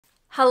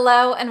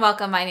Hello and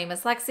welcome. My name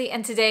is Lexi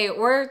and today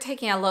we're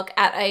taking a look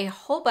at a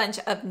whole bunch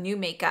of new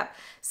makeup.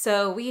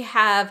 So we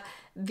have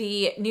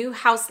the new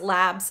Haus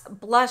Labs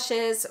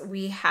blushes,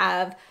 we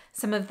have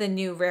some of the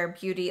new Rare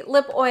Beauty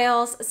lip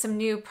oils, some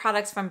new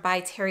products from By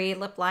Terry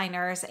lip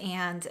liners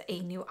and a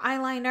new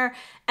eyeliner,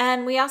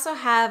 and we also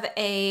have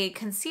a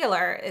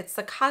concealer. It's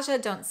the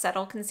Kaja Don't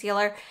Settle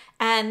concealer,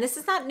 and this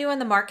is not new on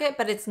the market,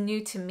 but it's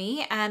new to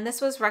me and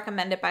this was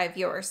recommended by a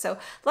viewer. So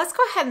let's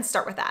go ahead and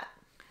start with that.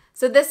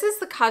 So this is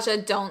the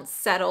Kaja Don't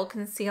Settle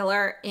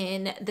concealer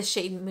in the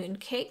shade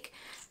Mooncake,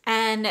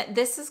 and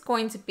this is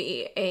going to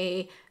be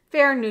a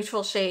fair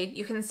neutral shade.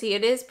 You can see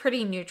it is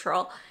pretty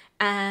neutral,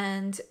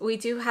 and we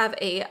do have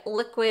a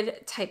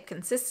liquid type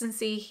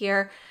consistency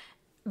here.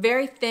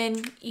 Very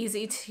thin,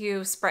 easy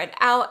to spread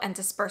out and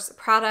disperse the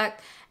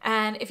product.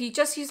 And if you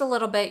just use a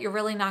little bit, you're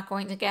really not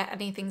going to get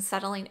anything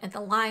settling in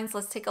the lines.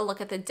 Let's take a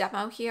look at the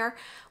demo here.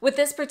 With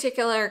this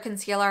particular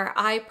concealer,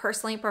 I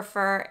personally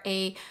prefer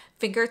a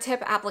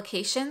fingertip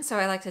application. So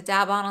I like to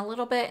dab on a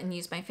little bit and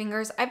use my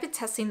fingers. I've been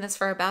testing this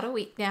for about a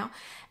week now.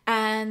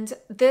 And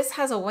this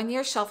has a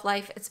 1-year shelf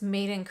life. It's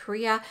made in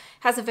Korea,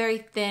 has a very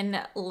thin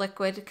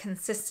liquid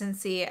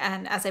consistency.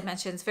 And as I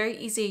mentioned, it's very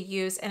easy to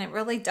use and it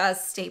really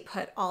does stay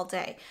put all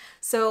day.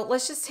 So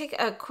let's just take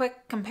a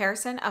quick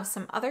comparison of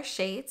some other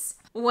shades.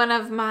 One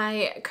of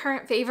my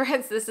current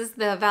favorites, this is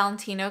the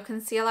Valentino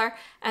concealer,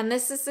 and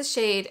this is the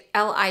shade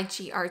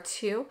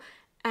LIGR2.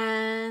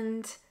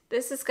 And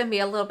this is going to be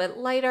a little bit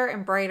lighter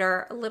and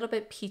brighter, a little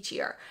bit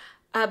peachier.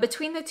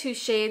 Between the two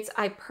shades,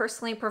 I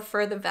personally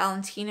prefer the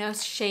Valentino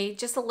shade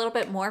just a little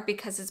bit more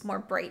because it's more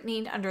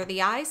brightening under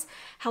the eyes.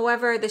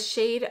 However, the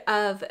shade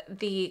of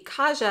the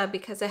Kaja,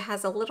 because it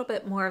has a little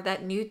bit more of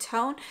that nude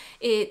tone,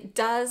 it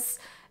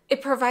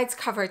provides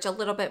coverage a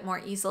little bit more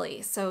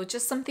easily. So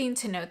just something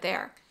to note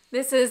there.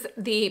 This is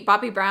the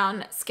Bobbi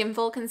Brown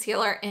Skinful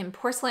Concealer in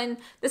Porcelain.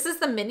 This is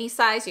the mini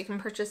size. You can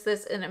purchase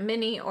this in a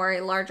mini or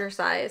a larger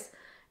size.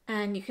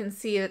 And you can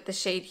see that the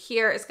shade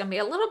here is going to be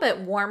a little bit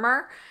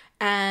warmer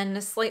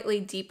and slightly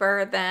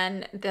deeper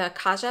than the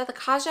Kaja. The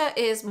Kaja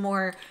is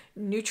more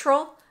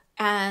neutral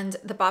and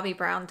the Bobbi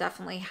Brown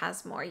definitely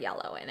has more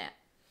yellow in it.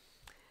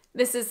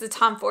 This is the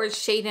Tom Ford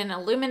Shade and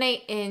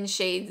Illuminate in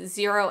shades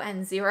 0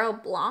 and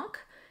 0 Blanc.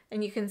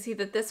 And you can see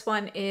that this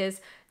one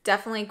is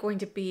definitely going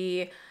to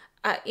be,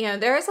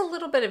 there is a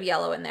little bit of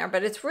yellow in there,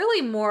 but it's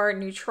really more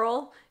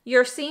neutral.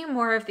 You're seeing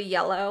more of the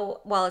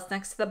yellow while it's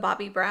next to the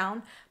Bobbi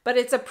Brown, but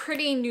it's a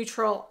pretty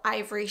neutral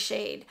ivory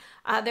shade.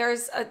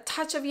 There's a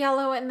touch of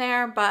yellow in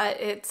there, but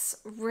it's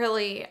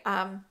really,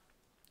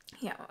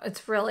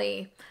 it's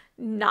really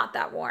not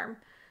that warm.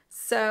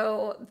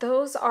 So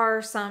those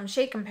are some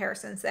shade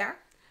comparisons there.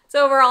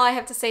 So overall, I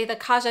have to say the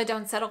Kaja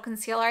Don't Settle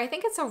concealer, I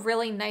think it's a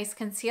really nice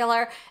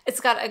concealer. It's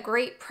got a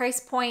great price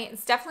point.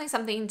 It's definitely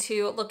something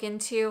to look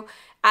into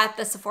at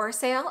the Sephora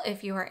sale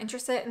if you are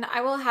interested. And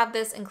I will have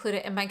this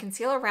included in my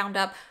concealer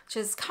roundup, which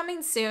is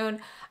coming soon,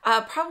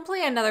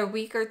 probably another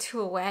week or two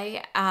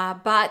away,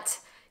 but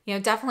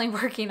definitely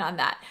working on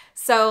that.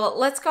 So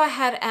let's go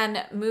ahead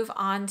and move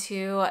on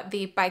to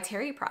the By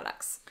Terry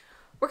products.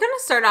 We're going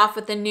to start off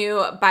with the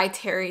new By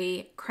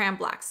Terry Crayon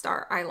Black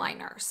Star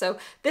eyeliner. So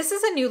this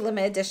is a new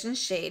limited edition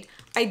shade.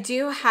 I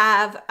do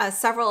have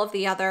several of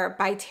the other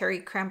By Terry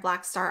Crayon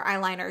Black Star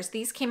eyeliners.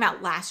 These came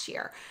out last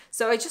year.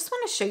 So I just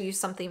want to show you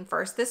something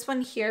first. This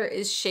one here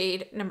is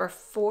shade number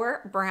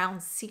 4, Brown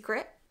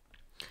Secret.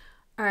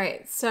 All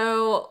right,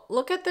 so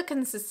look at the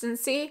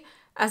consistency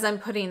as I'm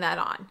putting that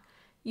on.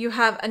 You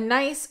have a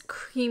nice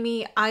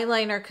creamy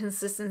eyeliner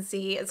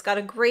consistency. It's got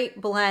a great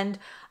blend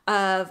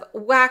of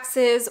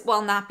waxes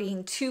while not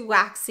being too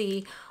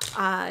waxy,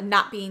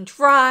 not being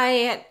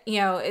dry.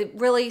 It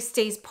really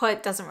stays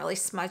put, doesn't really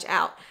smudge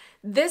out.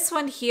 This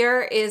one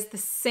here is the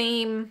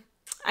same,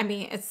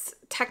 it's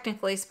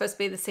technically supposed to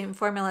be the same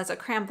formula as a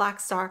Crayon Black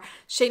Star,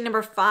 shade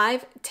number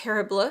 5,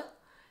 Terre Bleue.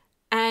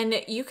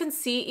 And you can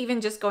see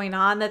even just going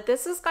on that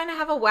this is going to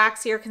have a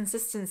waxier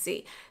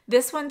consistency.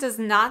 This one does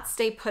not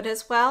stay put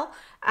as well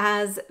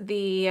as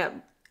the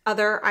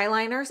other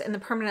eyeliners in the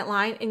permanent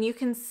line, and you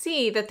can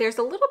see that there's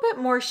a little bit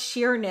more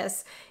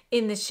sheerness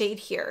in the shade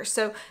here.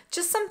 So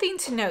just something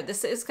to note,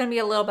 this is going to be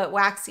a little bit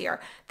waxier.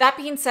 That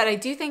being said, I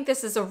do think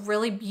this is a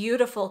really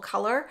beautiful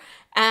color,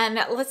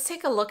 and let's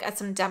take a look at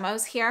some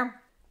demos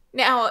here.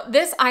 Now,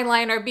 this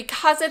eyeliner,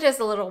 because it is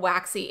a little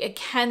waxy, it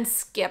can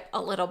skip a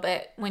little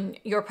bit when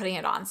you're putting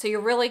it on. So you're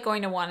really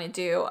going to want to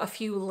do a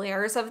few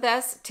layers of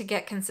this to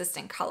get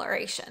consistent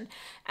coloration.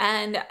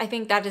 And I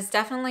think that is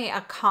definitely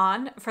a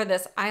con for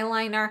this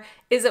eyeliner.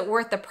 Is it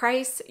worth the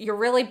price? You're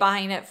really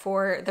buying it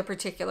for the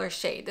particular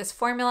shade. This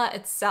formula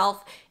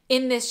itself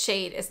in this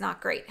shade is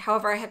not great.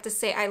 However, I have to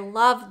say I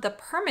love the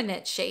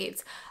permanent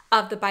shades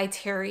of the By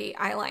Terry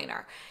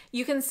eyeliner.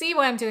 You can see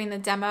when I'm doing the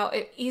demo,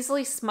 it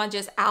easily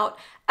smudges out.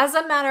 As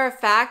a matter of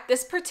fact,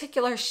 this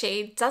particular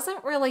shade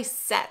doesn't really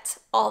set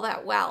all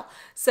that well.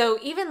 So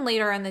even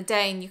later in the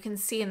day, and you can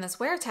see in this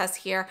wear test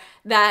here,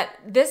 that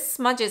this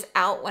smudges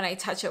out when I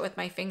touch it with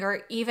my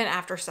finger, even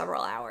after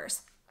several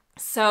hours.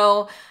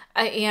 So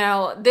You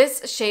know,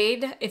 this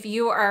shade, if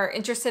you are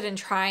interested in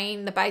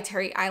trying the by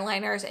Terry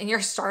eyeliners and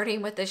you're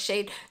starting with this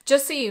shade,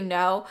 just so you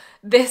know,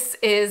 this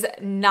is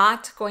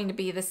not going to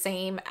be the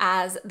same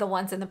as the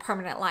ones in the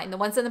permanent line. The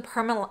ones in the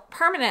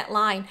permanent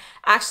line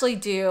actually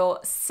do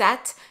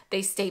set,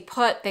 they stay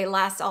put, they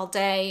last all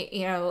day.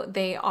 You know,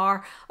 they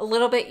are a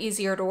little bit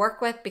easier to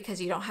work with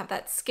because you don't have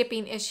that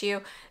skipping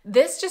issue.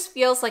 This just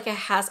feels like it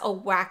has a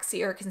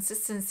waxier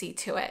consistency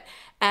to it.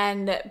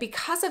 And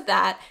because of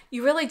that,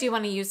 you really do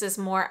want to use this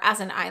more as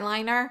an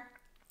eyeliner.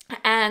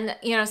 And,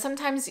 you know,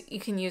 sometimes you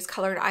can use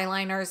colored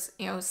eyeliners,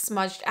 you know,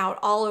 smudged out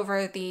all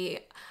over the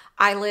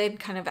eyelid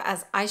kind of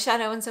as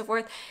eyeshadow and so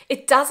forth.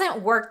 It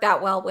doesn't work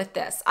that well with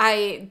this.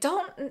 I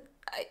don't,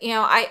 you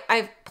know,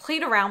 I've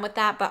played around with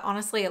that, but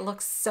honestly, it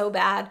looks so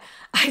bad.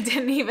 I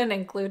didn't even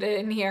include it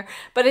in here,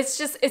 but it's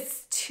just,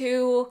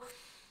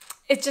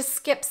 it just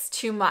skips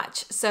too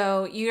much.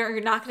 So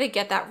you're not going to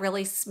get that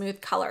really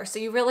smooth color. So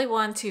you really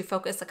want to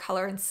focus the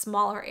color in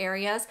smaller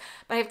areas.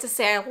 But I have to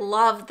say, I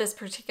love this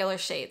particular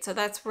shade. So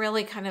that's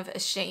really kind of a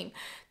shame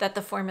that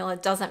the formula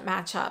doesn't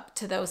match up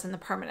to those in the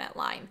permanent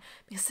line,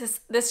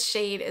 because this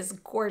shade is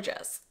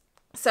gorgeous.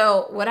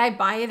 So would I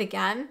buy it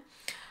again?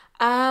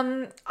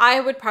 I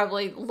would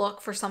probably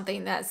look for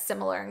something that's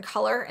similar in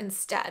color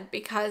instead,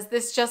 because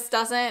this just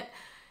doesn't,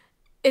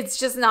 it's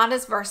just not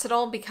as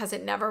versatile because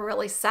it never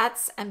really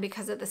sets and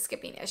because of the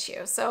skipping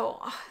issue.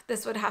 So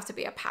this would have to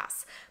be a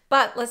pass.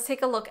 But let's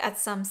take a look at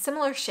some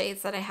similar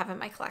shades that I have in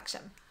my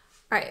collection.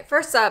 All right,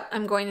 first up,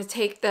 I'm going to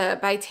take the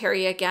by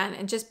Terry again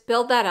and just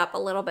build that up a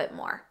little bit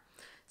more.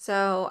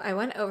 So I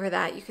went over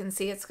that. You can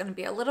see it's going to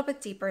be a little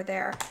bit deeper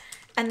there.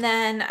 And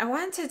then I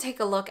wanted to take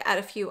a look at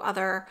a few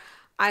other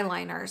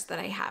eyeliners that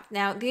I have.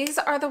 Now, these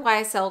are the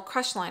YSL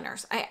Crush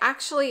Liners.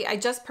 I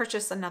just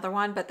purchased another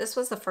one, but this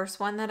was the first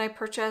one that I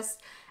purchased.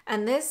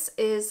 And this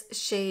is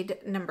shade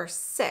number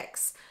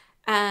 6.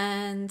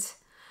 And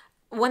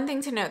one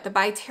thing to note, the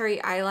by Terry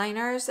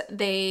eyeliners,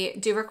 they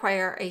do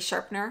require a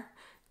sharpener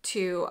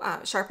to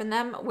sharpen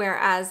them,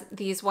 whereas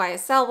these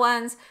YSL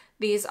ones,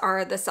 these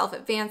are the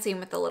self-advancing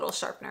with the little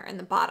sharpener in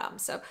the bottom.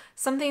 So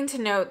something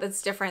to note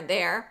that's different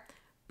there.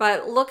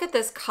 But look at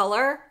this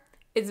color.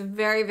 It's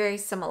very, very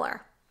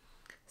similar.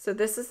 So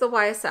this is the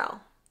YSL.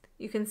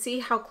 You can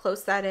see how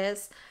close that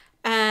is.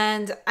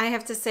 And I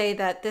have to say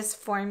that this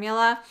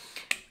formula,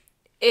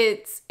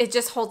 it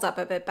just holds up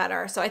a bit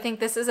better. So I think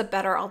this is a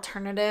better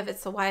alternative.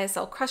 It's the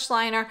YSL Crush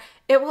Liner.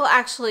 It will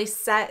actually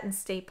set and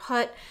stay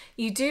put.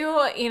 You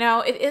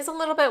know, it is a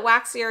little bit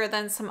waxier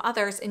than some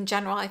others in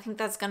general. I think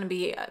that's going to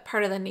be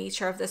part of the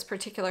nature of this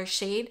particular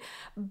shade.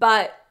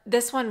 But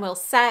this one will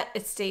set,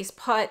 it stays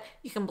put.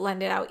 You can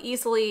blend it out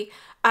easily.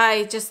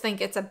 I just think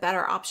it's a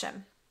better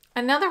option.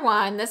 Another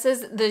one, this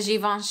is the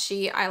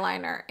Givenchy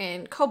eyeliner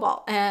in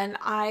Cobalt, and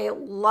I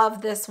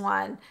love this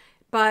one,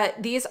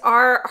 but these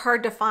are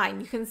hard to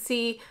find. You can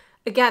see,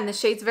 again, the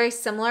shade's very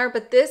similar,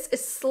 but this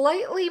is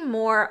slightly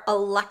more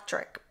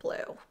electric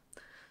blue.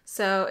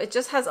 So it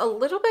just has a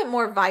little bit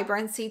more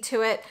vibrancy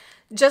to it.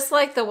 Just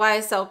like the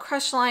YSL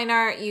Crush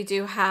Liner, you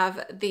do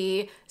have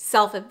the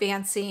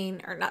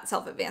self-advancing, or not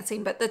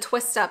self-advancing, but the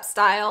twist-up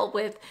style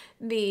with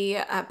the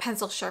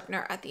pencil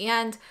sharpener at the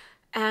end.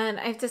 And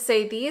I have to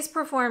say, these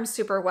perform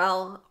super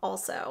well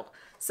also.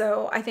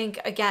 So I think,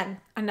 again,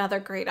 another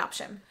great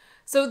option.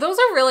 So those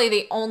are really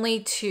the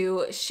only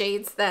two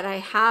shades that I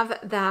have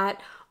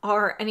that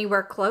are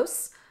anywhere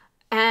close.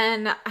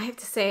 And I have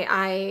to say,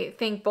 I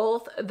think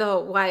both the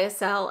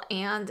YSL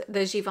and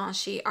the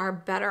Givenchy are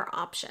better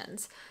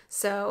options.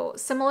 So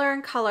similar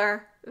in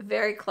color,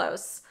 very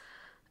close,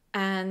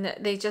 and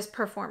they just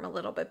perform a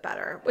little bit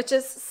better, which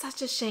is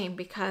such a shame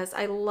because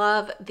I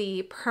love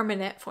the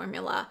permanent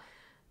formula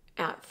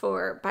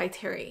for by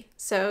Terry.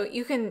 So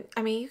you can,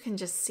 I mean, you can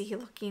just see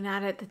looking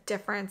at it, the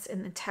difference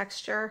in the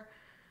texture.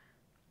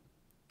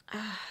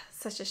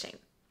 Such a shame.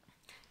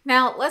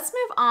 Now let's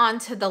move on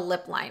to the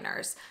lip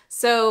liners.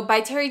 So by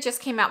Terry just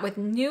came out with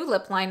new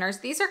lip liners.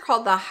 These are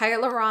called the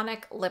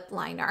Hyaluronic Lip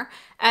Liner.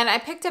 And I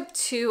picked up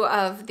 2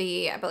 of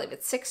the, I believe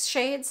it's 6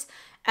 shades.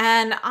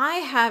 And I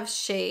have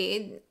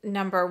shade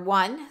number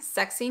 1,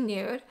 Sexy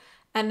Nude,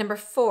 and number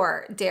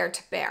 4, Dare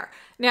to Bear.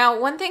 Now,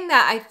 one thing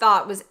that I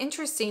thought was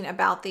interesting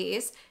about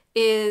these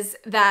is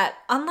that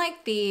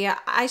unlike the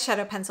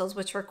eyeshadow pencils,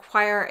 which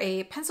require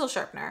a pencil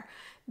sharpener,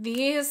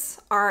 these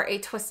are a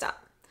twist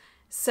up.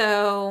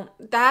 So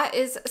that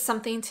is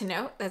something to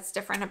note that's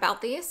different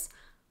about these.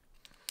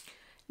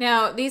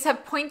 Now, these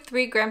have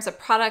 0.3 grams of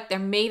product. They're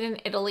made in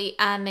Italy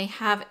and they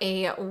have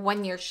a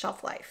 1-year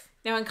shelf life.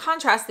 Now, in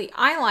contrast, the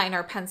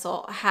eyeliner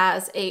pencil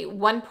has a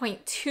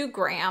 1.2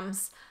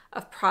 grams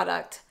of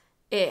product.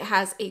 It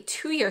has a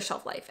 2-year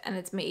shelf life and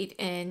it's made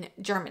in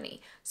Germany.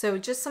 So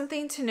just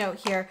something to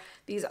note here.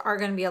 These are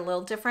going to be a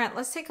little different.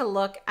 Let's take a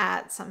look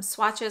at some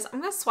swatches. I'm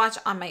going to swatch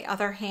on my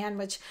other hand,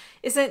 which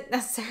isn't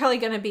necessarily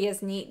going to be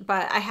as neat,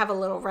 but I have a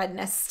little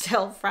redness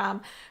still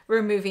from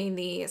removing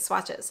the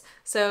swatches.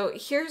 So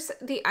here's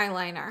the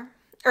eyeliner,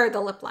 or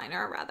the lip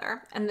liner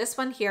rather. And this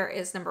one here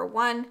is number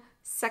 1,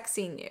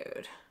 Sexy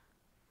Nude.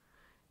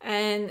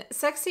 And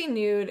Sexy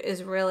Nude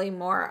is really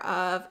more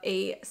of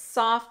a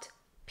soft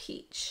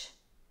peach.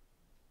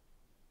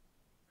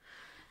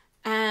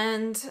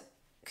 And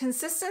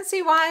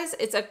consistency wise,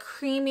 it's a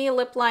creamy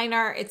lip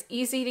liner. It's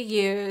easy to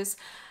use,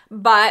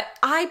 but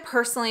I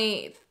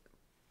prefer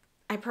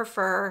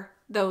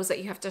those that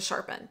you have to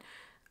sharpen.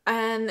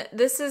 And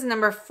this is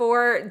number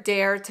 4,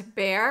 Dare to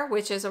Bear,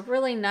 which is a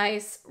really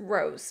nice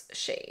rose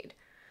shade.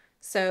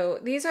 So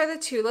these are the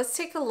two. Let's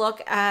take a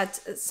look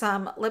at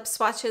some lip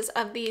swatches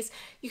of these.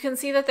 You can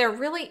see that they're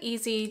really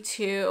easy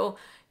to,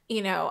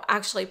 you know,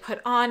 actually put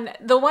on.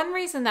 The one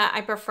reason that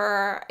I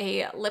prefer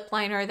a lip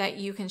liner that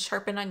you can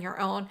sharpen on your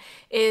own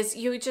is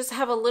you just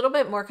have a little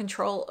bit more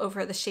control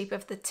over the shape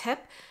of the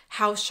tip,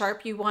 how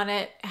sharp you want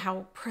it,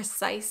 how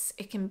precise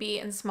it can be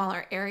in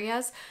smaller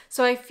areas.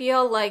 So I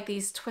feel like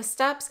these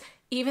twist ups,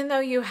 even though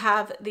you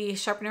have the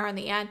sharpener on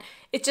the end,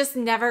 it just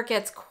never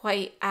gets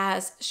quite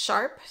as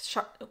sharp,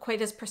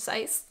 quite as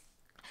precise.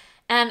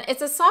 And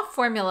it's a soft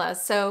formula,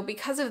 so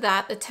because of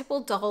that, the tip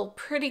will dull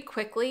pretty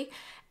quickly.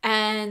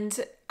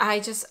 And I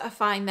just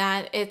find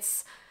that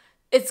it's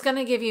going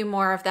to give you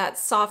more of that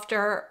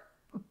softer,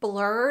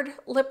 blurred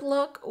lip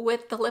look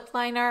with the lip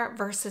liner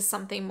versus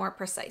something more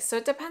precise. So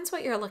it depends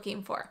what you're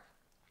looking for.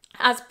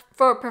 As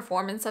for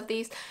performance of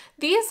these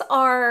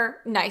are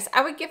nice.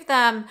 I would give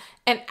them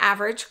an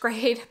average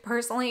grade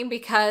personally,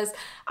 because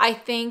I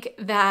think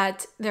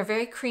that they're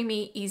very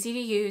creamy, easy to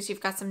use.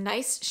 You've got some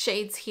nice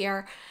shades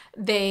here.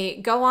 They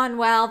go on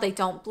well, they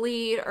don't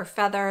bleed or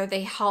feather.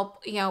 They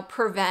help, you know,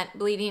 prevent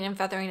bleeding and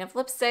feathering of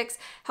lipsticks.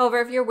 However,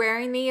 if you're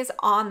wearing these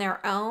on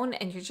their own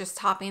and you're just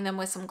topping them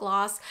with some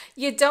gloss,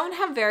 you don't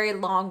have very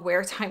long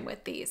wear time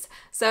with these.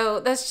 So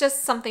that's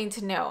just something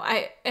to know.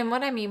 And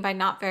what I mean by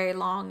not very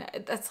long,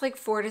 that's like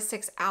 4 to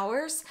 6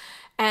 hours.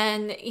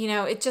 And, you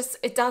know,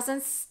 it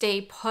doesn't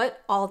stay put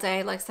all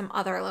day like some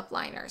other lip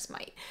liners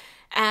might.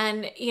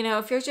 And, you know,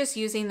 if you're just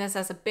using this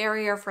as a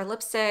barrier for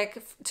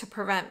lipstick to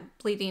prevent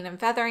bleeding and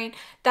feathering,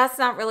 that's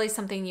not really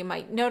something you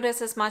might notice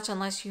as much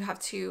unless you have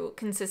to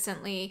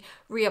consistently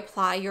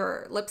reapply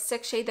your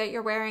lipstick shade that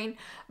you're wearing.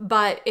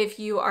 But if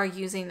you are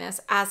using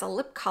this as a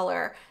lip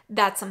color,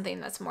 that's something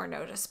that's more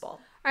noticeable.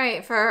 All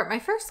right, for my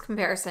first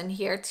comparison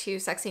here to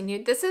Sexy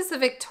Nude, this is the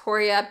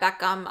Victoria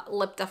Beckham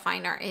Lip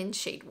Definer in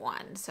shade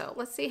 1. So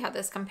let's see how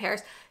this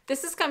compares.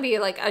 This is going to be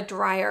like a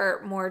drier,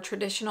 more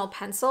traditional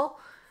pencil.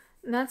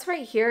 And that's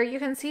right here. You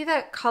can see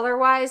that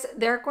color-wise,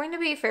 they're going to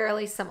be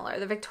fairly similar.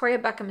 The Victoria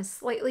Beckham is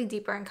slightly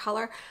deeper in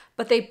color,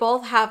 but they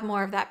both have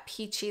more of that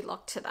peachy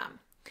look to them.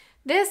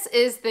 This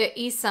is the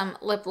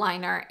Esom Lip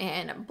Liner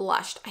in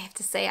Blushed. I have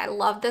to say, I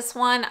love this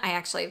one. I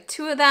actually have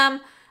 2 of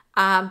them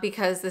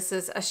because this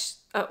is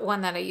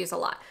one that I use a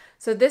lot.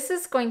 So this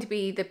is going to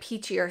be the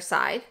peachier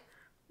side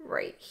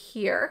right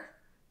here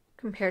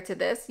compared to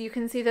this. You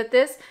can see that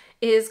this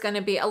is going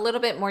to be a little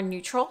bit more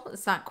neutral.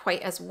 It's not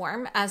quite as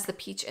warm as the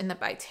peach in the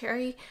By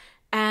Terry.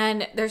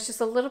 And there's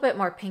just a little bit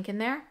more pink in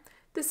there.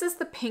 This is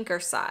the pinker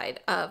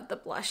side of the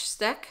blush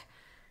stick.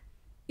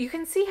 You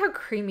can see how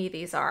creamy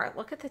these are.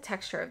 Look at the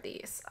texture of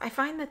these. I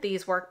find that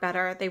these work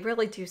better. They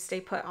really do stay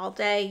put all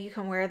day. You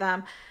can wear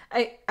them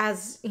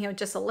as, you know,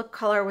 just a lip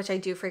color, which I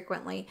do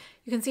frequently.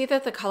 You can see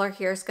that the color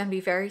here is going to be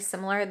very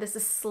similar. This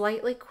is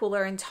slightly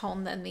cooler in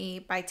tone than the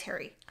By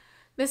Terry.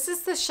 This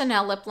is the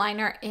Chanel lip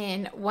liner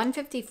in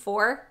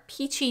 154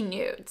 Peachy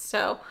Nude.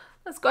 So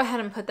let's go ahead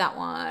and put that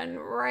one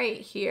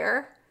right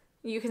here.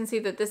 You can see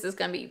that this is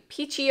going to be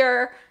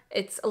peachier.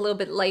 It's a little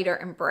bit lighter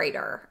and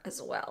brighter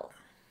as well.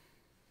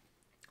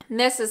 And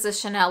this is the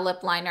Chanel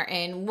lip liner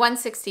in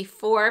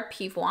 164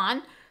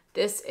 Pivoine.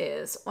 This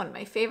is one of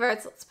my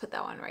favorites. Let's put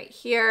that one right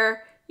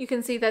here. You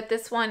can see that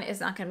this one is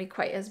not going to be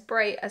quite as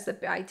bright as the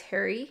By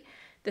Terry.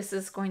 This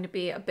is going to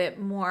be a bit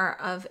more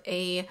of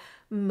a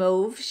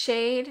mauve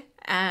shade,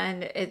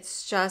 and it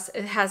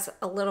has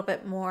a little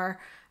bit more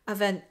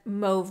of a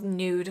mauve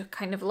nude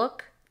kind of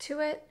look to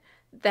it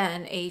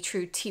than a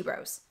true tea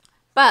rose.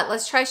 But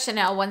let's try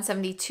Chanel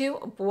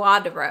 172 Bois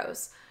de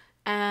Rose.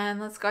 And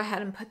let's go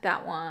ahead and put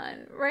that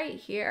one right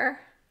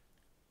here.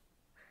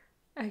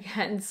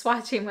 Again,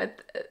 swatching with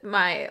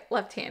my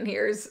left hand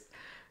here is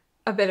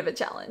a bit of a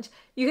challenge.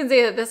 You can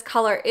see that this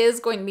color is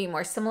going to be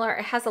more similar.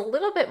 It has a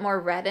little bit more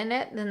red in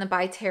it than the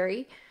By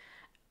Terry,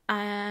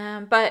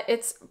 but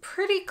it's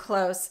pretty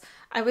close.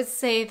 I would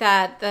say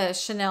that the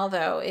Chanel,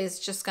 though, is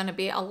just going to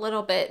be a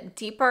little bit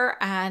deeper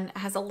and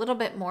has a little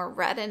bit more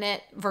red in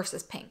it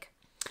versus pink.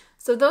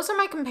 So those are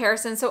my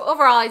comparisons. So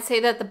overall, I'd say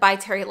that the By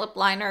Terry lip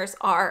liners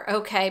are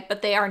okay,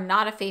 but they are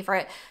not a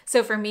favorite.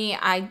 So for me,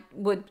 I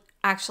would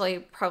actually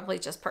probably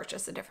just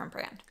purchase a different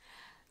brand.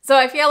 So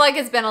I feel like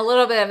it's been a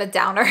little bit of a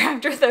downer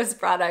after those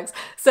products.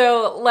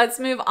 So let's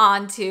move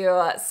on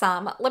to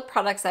some lip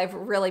products I've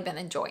really been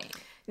enjoying.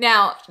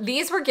 Now,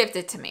 these were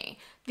gifted to me.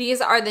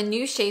 These are the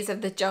new shades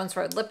of the Jones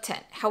Road lip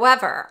tint.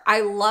 However, I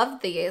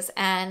love these,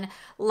 and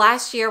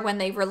last year when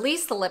they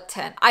released the lip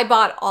tint, I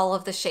bought all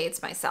of the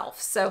shades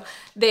myself. So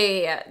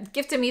they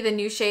gifted me the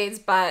new shades,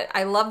 but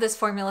I love this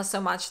formula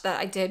so much that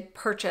I did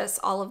purchase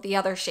all of the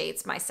other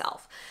shades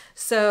myself.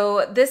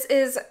 So this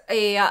is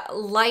a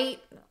light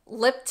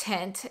lip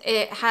tint.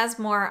 It has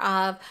more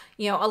of,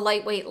 you know, a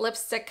lightweight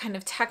lipstick kind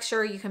of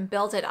texture. You can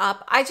build it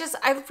up. I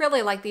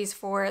really like these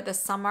for the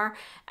summer,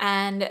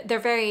 and they're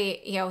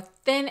very, you know,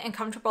 thin and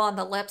comfortable on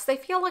the lips. They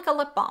feel like a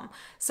lip balm.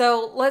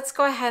 So let's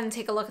go ahead and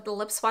take a look at the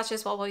lip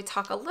swatches while we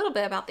talk a little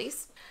bit about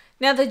these.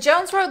 Now the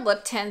Jones Road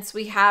lip tints,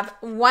 we have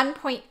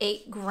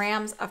 1.8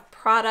 grams of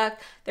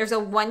product. There's a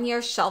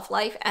 1-year shelf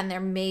life, and they're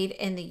made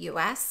in the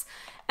US.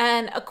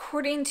 And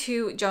according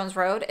to Jones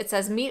Road, it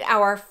says, meet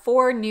our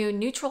 4 new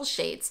neutral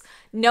shades.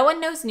 No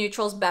one knows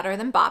neutrals better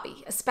than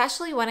Bobbi,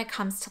 especially when it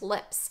comes to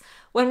lips.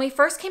 When we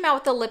first came out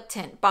with the lip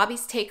tint,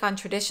 Bobbi's take on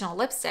traditional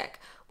lipstick,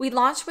 we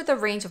launched with a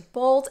range of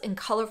bold and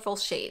colorful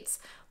shades.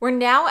 We're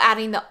now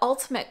adding the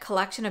ultimate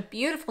collection of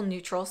beautiful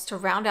neutrals to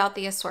round out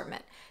the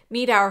assortment.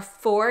 Meet our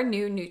 4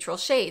 new neutral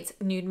shades: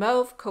 Nude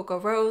Mauve, Cocoa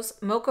Rose,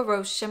 Mocha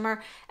Rose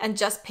Shimmer, and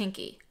Just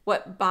Pinky,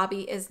 what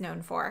Bobbi is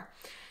known for.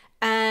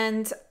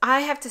 And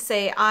I have to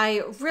say,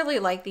 I really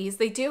like these.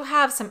 They do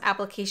have some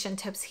application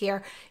tips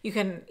here. You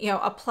can, you know,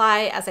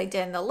 apply as I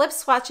did in the lip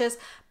swatches,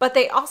 but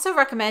they also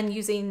recommend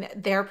using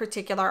their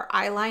particular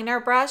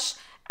eyeliner brush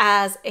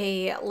as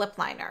a lip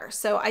liner.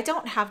 So I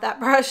don't have that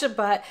brush,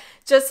 but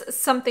just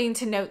something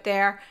to note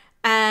there.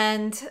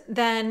 And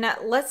then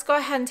let's go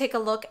ahead and take a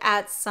look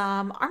at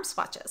some arm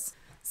swatches.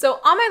 So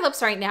on my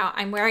lips right now,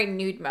 I'm wearing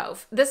Nude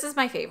Mauve. This is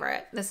my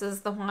favorite. This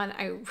is the one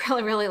I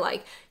really, really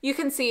like. You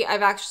can see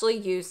I've actually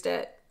used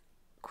it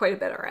quite a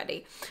bit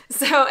already.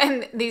 So,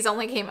 and these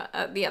only came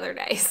the other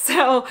day.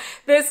 So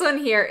this one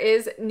here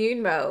is Nude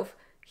Mauve.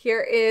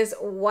 Here is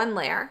one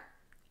layer,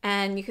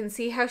 and you can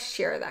see how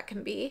sheer that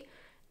can be.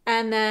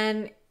 And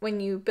then when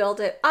you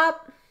build it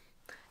up,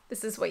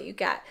 this is what you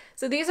get.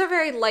 So these are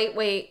very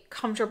lightweight,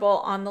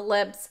 comfortable on the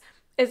lips.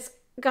 It's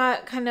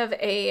got kind of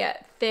a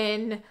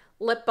thin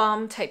lip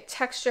balm type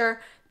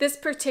texture. This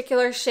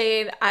particular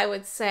shade, I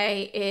would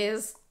say,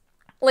 is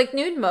like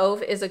Nude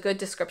Mauve is a good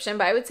description,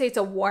 but I would say it's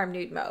a warm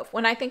nude mauve.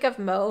 When I think of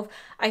mauve,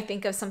 I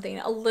think of something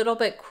a little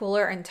bit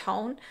cooler in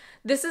tone.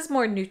 This is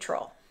more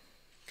neutral.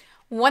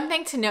 One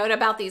thing to note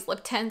about these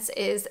lip tints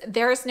is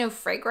there is no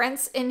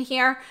fragrance in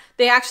here.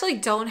 They actually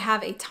don't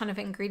have a ton of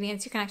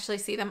ingredients. You can actually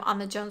see them on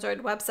the Jones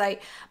Road website,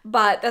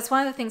 but that's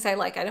one of the things I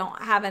like. I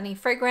don't have any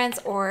fragrance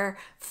or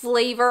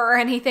flavor or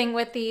anything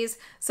with these.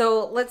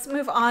 So let's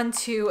move on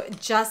to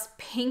Just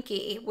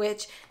Pinky,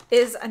 which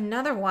is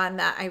another one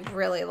that I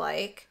really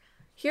like.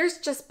 Here's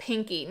Just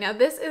Pinky. Now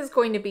this is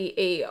going to be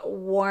a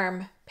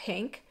warm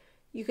pink.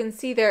 You can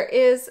see there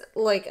is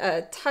like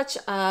a touch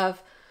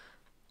of,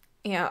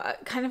 you know,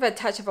 kind of a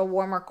touch of a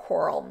warmer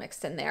coral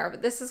mixed in there,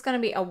 but this is going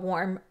to be a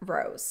warm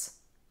rose.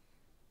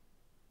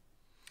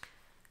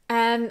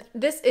 And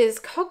this is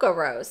Cocoa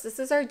Rose. This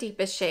is our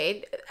deepest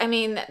shade. I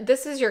mean,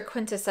 this is your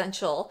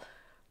quintessential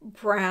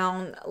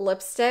brown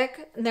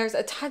lipstick. There's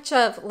a touch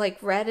of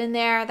like red in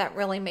there that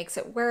really makes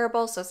it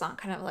wearable, so it's not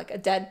kind of like a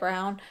dead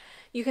brown.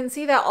 You can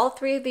see that all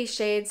 3 of these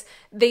shades,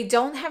 they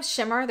don't have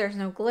shimmer. There's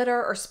no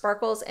glitter or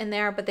sparkles in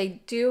there, but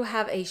they do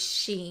have a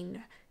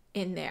sheen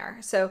in there.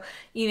 So,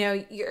 you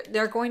know,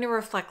 they're going to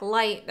reflect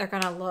light. They're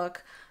going to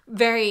look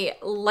very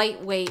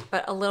lightweight,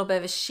 but a little bit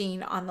of a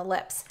sheen on the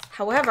lips.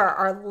 However,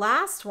 our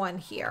last one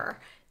here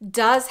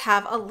does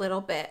have a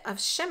little bit of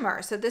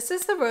shimmer. So this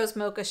is the Rose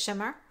Mocha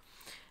Shimmer.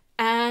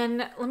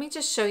 And let me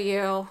just show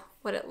you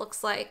what it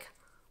looks like.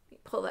 Let me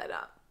pull that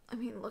up. I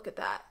mean, look at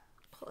that.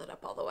 Pull it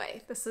up all the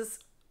way. This is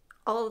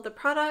all of the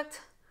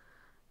product.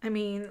 I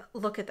mean,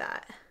 look at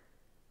that.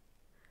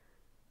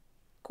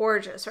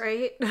 Gorgeous,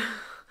 right?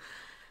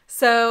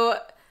 So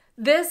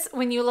this,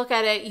 when you look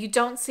at it, you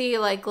don't see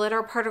like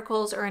glitter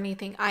particles or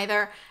anything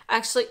either.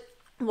 Actually,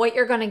 what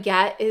you're going to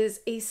get is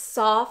a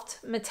soft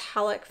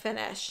metallic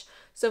finish.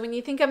 So when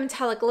you think of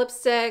metallic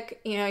lipstick,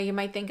 you know, you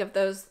might think of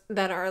those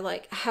that are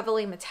like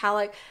heavily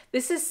metallic.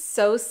 This is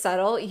so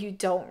subtle, you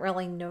don't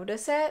really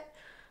notice it.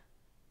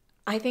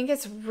 I think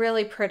it's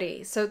really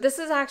pretty. So this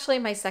is actually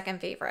my second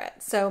favorite.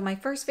 So my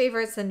first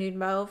favorite is the Nude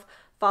Mauve,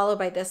 followed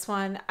by this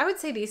one. I would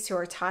say these two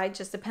are tied,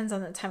 just depends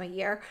on the time of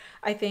year.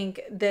 I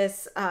think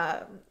this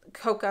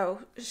Cocoa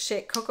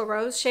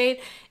Rose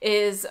shade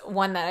is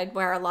one that I'd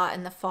wear a lot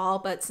in the fall,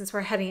 but since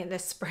we're heading into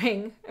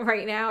spring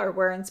right now, or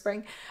we're in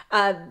spring,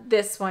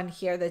 this one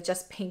here, the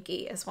Just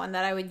Pinky, is one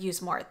that I would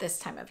use more at this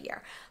time of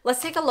year.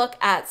 Let's take a look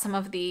at some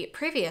of the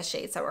previous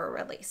shades that were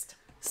released.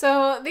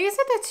 So these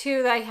are the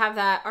 2 that I have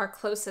that are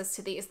closest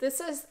to these. This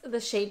is the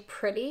shade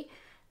Pretty.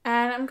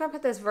 And I'm going to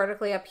put this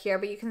vertically up here,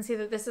 but you can see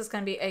that this is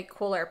going to be a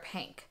cooler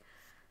pink.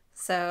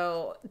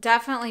 So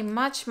definitely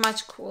much,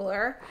 much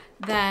cooler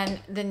than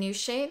the new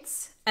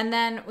shades. And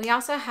then we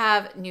also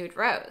have Nude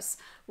Rose,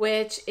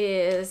 which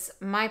is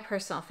my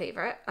personal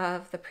favorite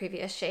of the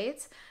previous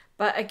shades.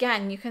 But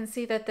again, you can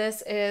see that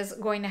this is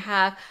going to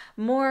have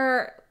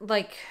more,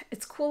 like,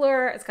 it's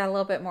cooler. It's got a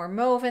little bit more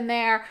mauve in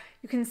there.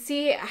 You can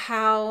see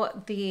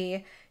how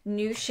the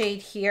new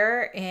shade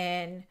here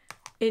in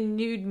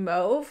Nude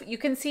Mauve, you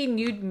can see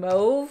Nude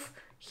Mauve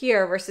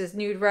here versus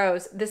Nude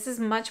Rose. This is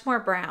much more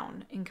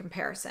brown in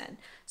comparison.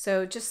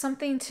 So just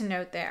something to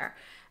note there.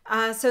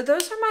 So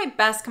those are my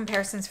best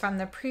comparisons from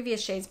the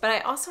previous shades, but I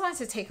also wanted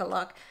to take a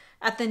look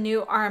at the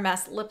new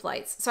RMS lip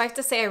lights. So I have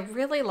to say I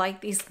really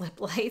like these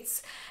lip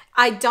lights.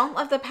 I don't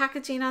love the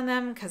packaging on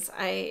them because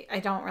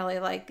I don't really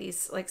like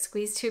these like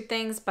squeeze tube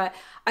things, but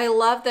I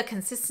love the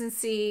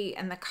consistency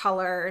and the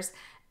colors.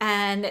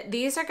 And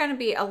these are going to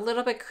be a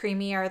little bit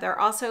creamier. They're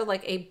also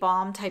like a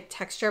balm type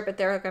texture, but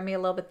they're going to be a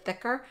little bit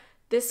thicker.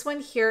 This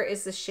one here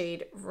is the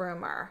shade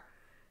Rumor.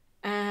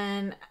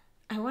 And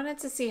I wanted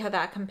to see how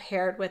that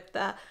compared with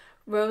the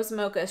Rose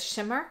Mocha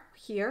Shimmer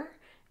here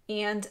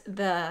and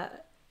the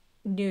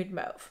Nude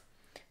Mauve.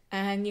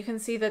 And you can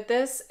see that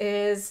this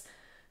is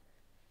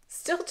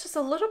still just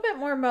a little bit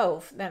more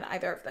mauve than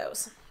either of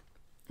those.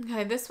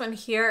 Okay, this one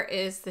here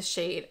is the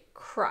shade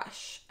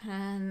Crush.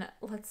 And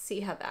let's see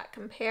how that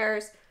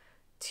compares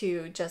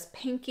to just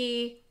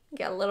Pinky.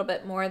 Get a little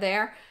bit more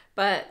there,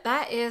 but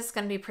that is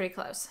going to be pretty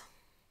close.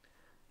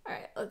 All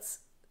right, let's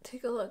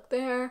take a look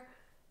there.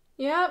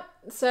 Yep,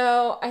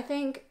 so I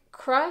think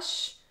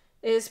Crush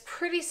is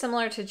pretty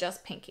similar to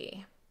just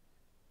Pinky.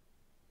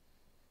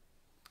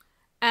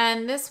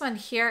 And this one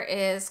here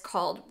is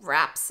called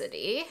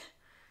Rhapsody.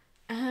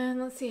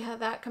 And let's see how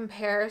that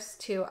compares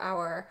to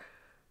our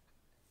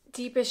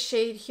deepest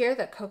shade here,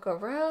 the Cocoa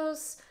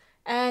Rose.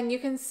 And you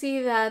can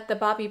see that the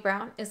Bobby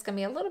Brown is going to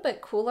be a little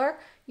bit cooler.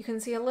 You can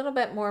see a little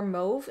bit more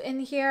mauve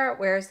in here,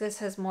 whereas this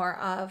has more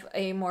of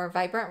a more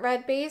vibrant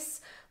red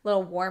base, a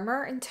little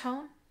warmer in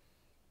tone.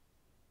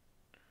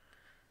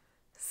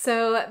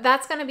 So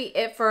that's going to be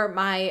it for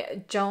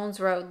my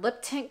Jones Road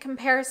lip tint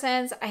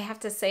comparisons. I have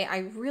to say I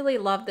really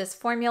love this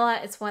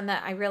formula. It's one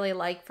that I really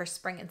like for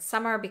spring and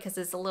summer because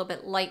it's a little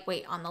bit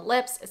lightweight on the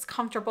lips. It's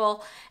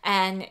comfortable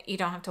and you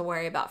don't have to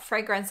worry about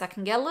fragrance that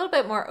can get a little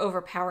bit more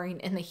overpowering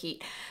in the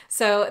heat.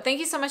 So thank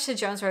you so much to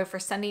Jones Road for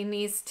sending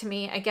these to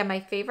me. Again, my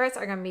favorites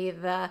are going to be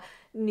the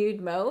Nude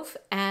Mauve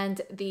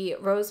and the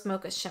Rose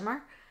Mocha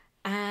Shimmer.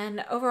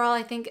 And overall,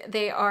 I think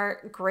they are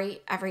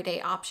great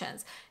everyday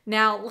options.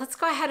 Now, let's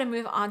go ahead and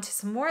move on to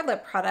some more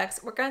lip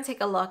products. We're going to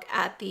take a look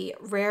at the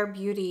Rare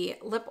Beauty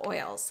lip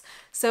oils.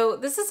 So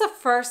this is the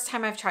first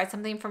time I've tried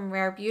something from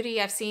Rare Beauty.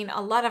 I've seen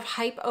a lot of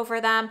hype over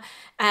them,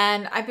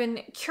 and I've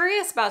been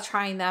curious about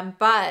trying them,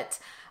 but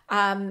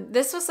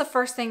this was the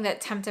first thing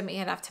that tempted me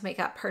enough to make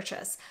that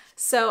purchase.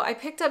 So I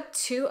picked up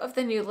two of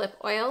the new lip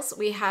oils.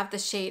 We have the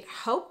shade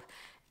Hope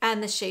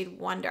and the shade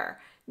Wonder.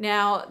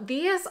 Now,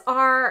 these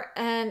are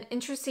an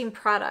interesting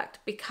product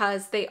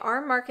because they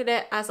are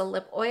marketed as a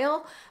lip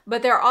oil,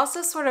 but they're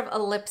also sort of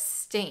a lip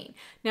stain.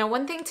 Now,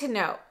 one thing to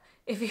note,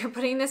 if you're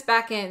putting this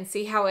back in,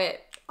 see how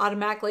it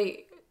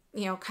automatically,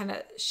 kind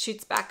of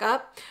shoots back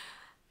up?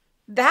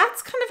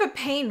 That's kind of a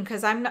pain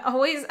because I'm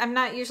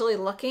not usually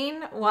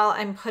looking while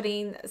I'm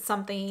putting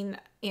something,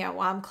 while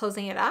I'm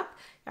closing it up.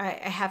 I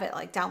have it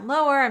like down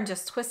lower, I'm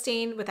just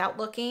twisting without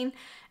looking.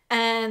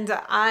 And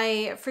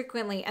I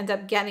frequently end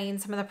up getting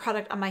some of the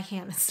product on my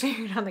hand and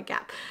staring on the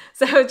gap.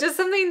 So just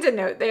something to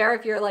note there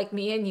if you're like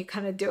me and you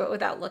kind of do it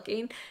without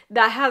looking.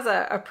 That has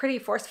a pretty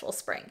forceful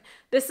spring.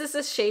 This is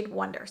the shade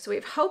Wonder. So we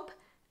have Hope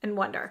and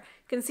Wonder.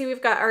 You can see we've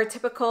got our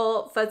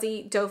typical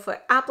fuzzy doe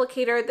foot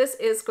applicator. This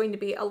is going to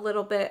be a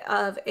little bit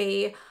of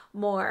a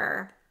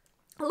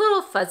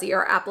little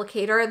fuzzier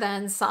applicator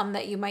than some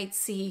that you might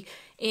see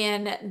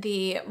in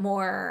the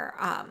more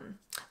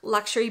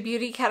luxury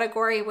beauty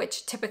category,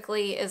 which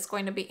typically is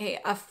going to be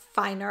a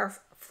finer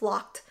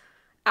flocked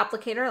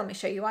applicator. Let me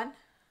show you one.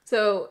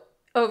 So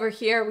over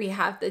here we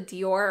have the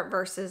Dior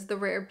versus the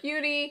Rare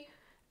Beauty,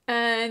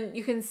 and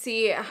you can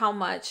see how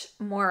much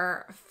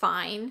more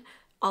fine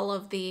all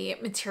of the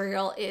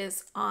material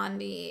is on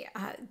the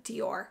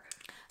Dior.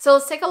 So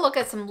let's take a look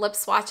at some lip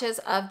swatches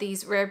of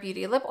these Rare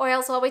Beauty lip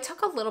oils while we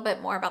talk a little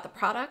bit more about the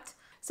product.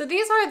 So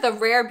these are the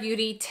Rare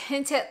Beauty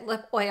tinted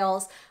lip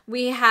oils.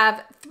 We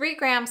have 3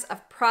 grams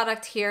of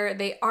product here.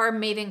 They are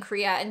made in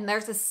Korea and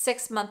there's a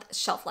 6-month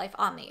shelf life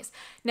on these.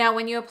 Now,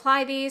 when you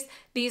apply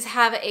these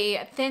have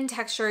a thin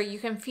texture. You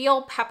can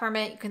feel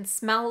peppermint. You can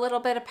smell a little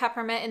bit of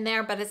peppermint in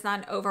there, but it's not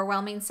an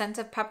overwhelming scent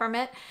of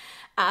peppermint.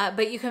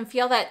 But you can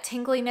feel that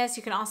tingliness.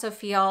 You can also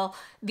feel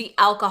the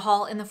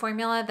alcohol in the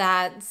formula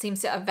that seems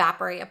to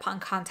evaporate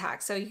upon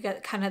contact. So you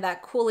get kind of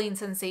that cooling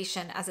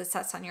sensation as it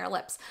sets on your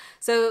lips.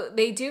 So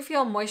they do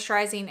feel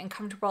moisturizing and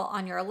comfortable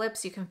on your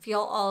lips. You can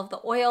feel all of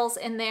the oils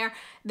in there.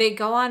 They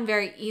go on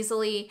very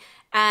easily.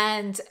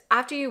 And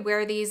after you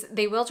wear these,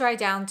 they will dry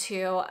down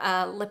to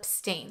a lip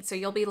stain. So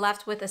you'll be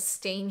left with a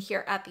stain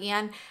here at the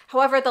end.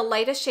 However, the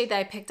lightest shade that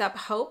I picked up,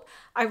 Hope,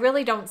 I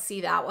really don't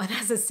see that one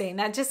as a stain.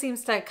 That just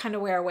seems to kind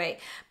of wear away.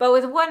 But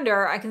with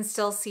Wonder, I can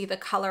still see the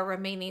color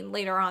remaining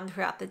later on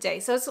throughout the day.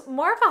 So it's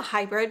more of a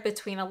hybrid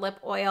between a lip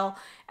oil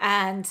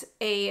and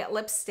a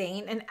lip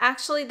stain. And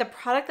actually, the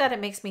product that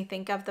it makes me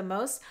think of the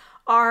most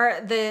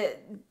are the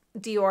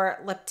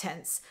Dior lip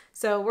tints.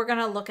 So we're going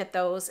to look at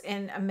those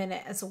in a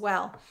minute as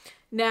well.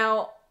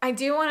 Now, I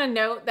do want to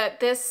note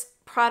that this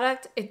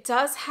product, it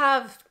has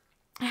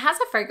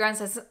a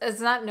fragrance.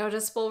 It's not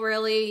noticeable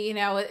really,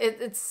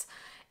 it's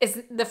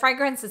the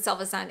fragrance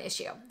itself is not an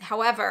issue.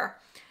 However,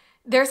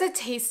 there's a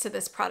taste to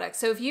this product.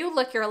 So if you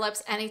lick your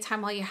lips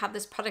anytime while you have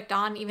this product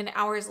on, even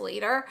hours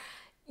later,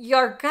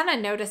 you're gonna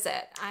notice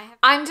it.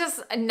 I'm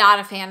just not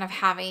a fan of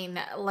having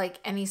like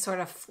any sort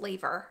of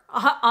flavor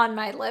on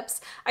my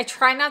lips. I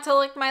try not to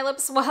lick my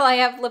lips while I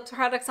have lip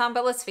products on,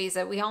 but let's face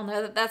it, we all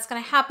know that that's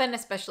gonna happen,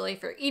 especially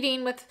if you're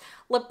eating with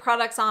lip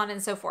products on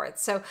and so forth.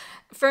 So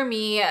for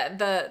me,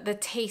 the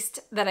taste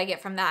that I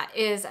get from that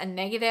is a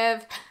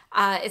negative.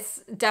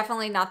 It's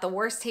definitely not the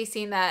worst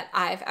tasting that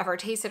I've ever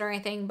tasted or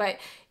anything, but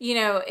you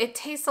know, it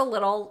tastes a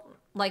little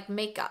like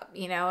makeup,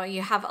 you know,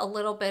 you have a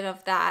little bit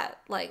of that,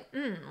 like,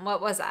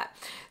 what was that?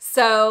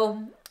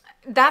 So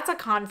that's a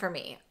con for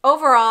me.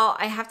 Overall,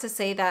 I have to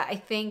say that I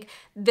think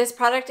this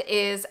product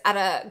is at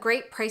a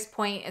great price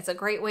point. It's a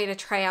great way to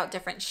try out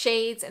different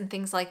shades and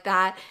things like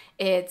that.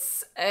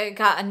 It's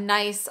got a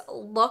nice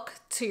look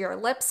to your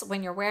lips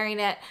when you're wearing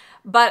it,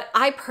 but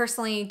I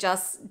personally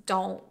just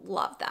don't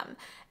love them.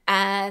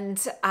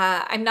 And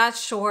I'm not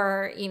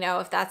sure, you know,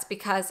 if that's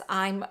because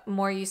I'm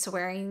more used to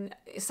wearing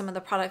some of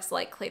the products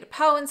like Cle de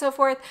Peau and so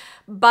forth,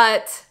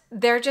 but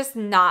they're just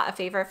not a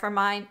favorite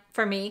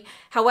for me.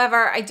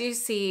 However, I do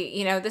see,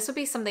 you know, this would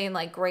be something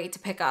like great to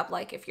pick up,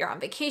 like if you're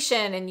on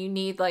vacation and you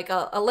need like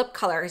a lip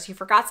color because you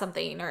forgot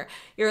something, or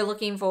you're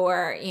looking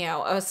for, you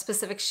know, a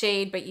specific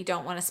shade, but you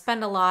don't want to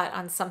spend a lot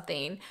on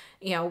something,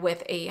 you know,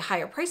 with a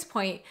higher price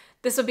point.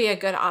 This would be a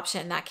good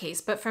option in that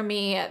case. But for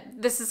me,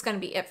 this is going to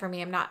be it for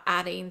me. I'm not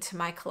adding to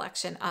my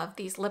collection of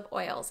these lip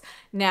oils.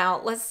 Now,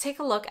 let's take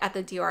a look at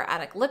the Dior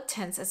Addict lip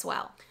tints as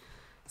well.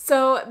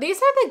 So these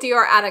are the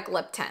Dior Addict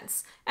lip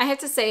tints. I have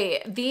to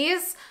say,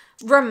 these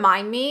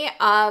remind me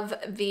of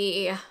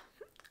the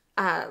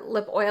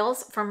lip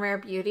oils from Rare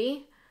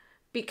Beauty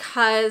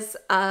because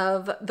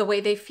of the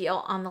way they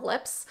feel on the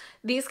lips.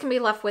 These can be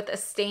left with a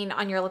stain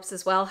on your lips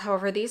as well.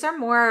 However, these are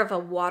more of a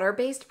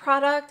water-based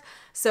product,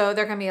 so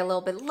they're gonna be a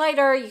little bit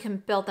lighter. You can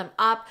build them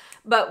up,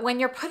 but when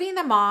you're putting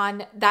them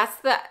on, that's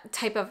the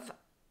type of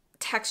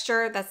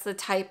texture, that's the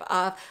type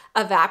of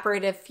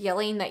evaporative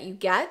feeling that you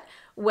get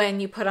when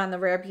you put on the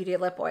Rare Beauty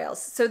lip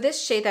oils. So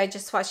this shade that I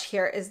just swatched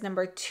here is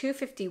number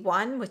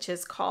 251, which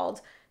is called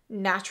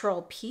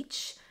Natural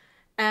Peach.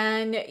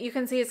 And you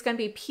can see it's going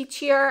to be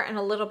peachier and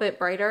a little bit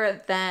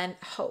brighter than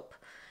Hope.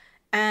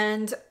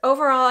 And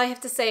overall, I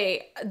have to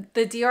say,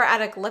 the Dior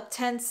Addict lip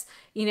tints,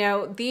 you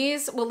know,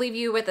 these will leave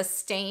you with a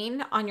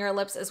stain on your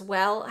lips as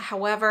well.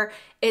 However,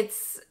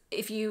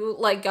 if you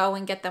like go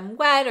and get them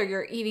wet, or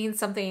you're eating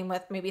something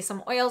with maybe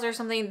some oils or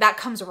something, that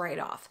comes right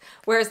off.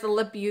 Whereas the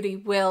Lip Beauty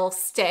will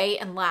stay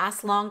and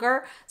last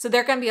longer. So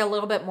they're going to be a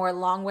little bit more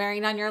long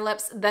wearing on your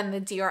lips than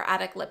the Dior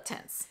Addict lip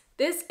tints.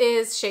 This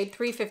is shade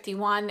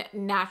 351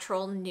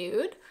 Natural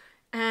Nude.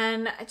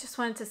 And I just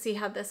wanted to see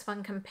how this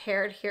one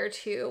compared here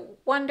to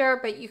Wonder,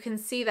 but you can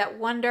see that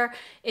Wonder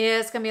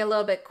is going to be a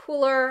little bit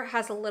cooler,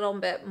 has a little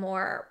bit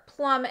more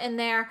plum in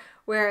there,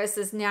 whereas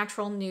this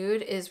Natural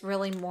Nude is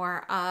really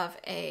more of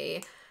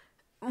a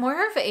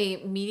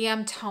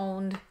medium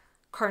toned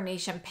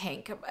carnation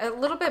pink, a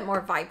little bit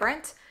more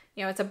vibrant.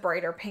 You know, it's a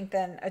brighter pink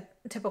than a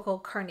typical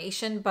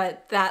carnation,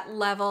 but that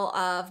level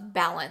of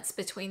balance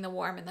between the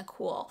warm and the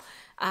cool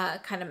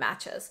kind of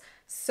matches.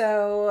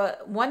 So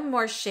one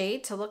more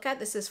shade to look at.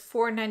 This is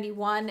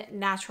 491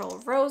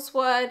 Natural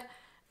Rosewood.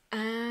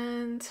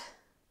 And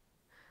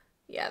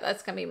yeah,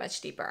 that's going to be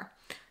much deeper.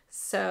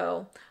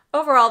 So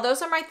overall,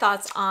 those are my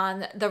thoughts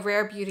on the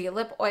Rare Beauty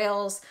lip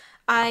oils.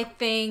 I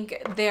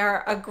think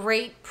they're a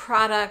great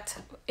product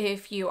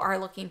if you are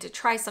looking to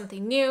try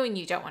something new and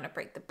you don't want to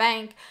break the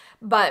bank.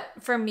 But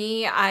for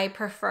me, I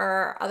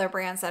prefer other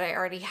brands that I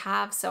already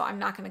have, so I'm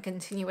not going to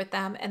continue with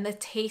them. And the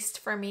taste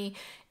for me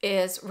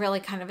is really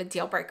kind of a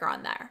deal breaker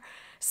on there.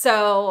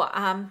 So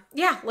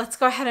yeah, let's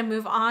go ahead and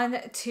move on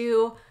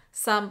to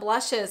some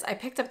blushes. I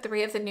picked up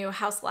 3 of the new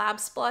Haus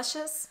Labs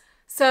blushes.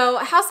 So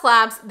Haus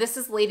Labs, this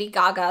is Lady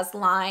Gaga's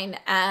line,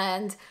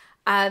 and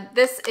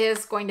this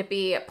is going to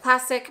be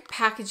plastic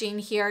packaging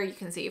here. You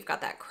can see you've got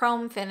that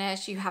chrome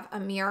finish. You have a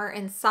mirror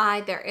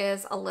inside. There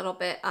is a little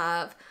bit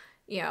of,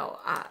 you know,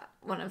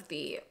 one of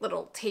the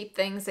little tape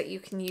things that you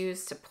can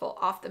use to pull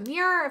off the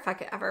mirror, if I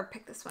could ever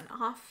pick this one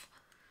off.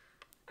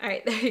 All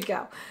right, there you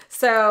go.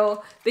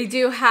 So they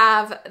do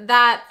have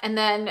that, and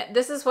then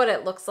this is what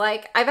it looks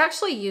like. I've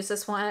actually used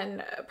this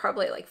one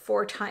probably like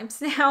 4 times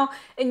now,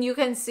 and you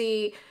can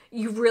see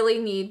you really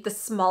need the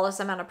smallest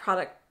amount of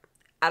product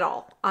at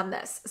all on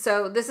this.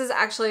 So this is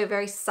actually a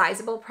very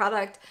sizable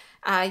product.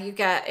 You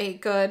get a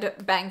good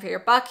bang for your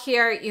buck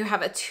here. You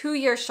have a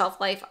 2-year shelf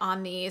life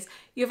on these.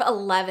 You have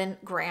 11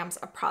 grams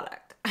of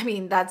product. I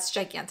mean, that's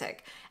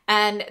gigantic.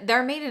 And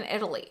they're made in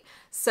Italy.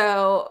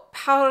 So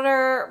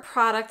powder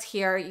product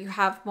here, you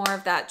have more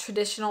of that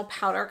traditional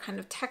powder kind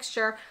of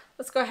texture.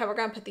 Let's go ahead, we're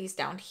gonna put these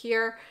down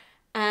here.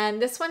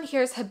 And this one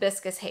here is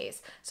Hibiscus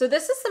Haze. So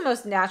this is the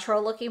most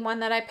natural looking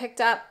one that I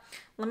picked up.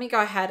 Let me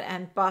go ahead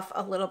and buff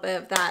a little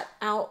bit of that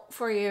out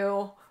for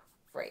you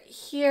right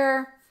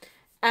here.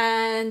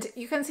 And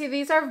you can see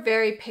these are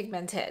very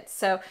pigmented.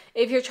 So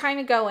if you're trying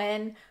to go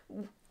in,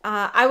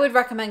 I would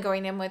recommend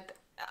going in with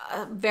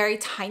a very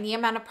tiny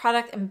amount of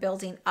product and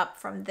building up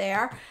from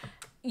there.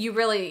 You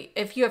really,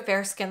 if you have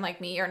fair skin like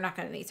me, you're not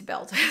going to need to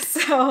build.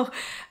 So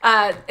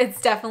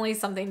it's definitely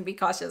something to be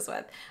cautious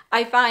with.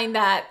 I find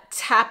that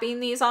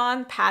tapping these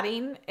on,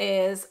 patting,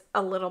 is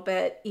a little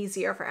bit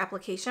easier for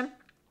application.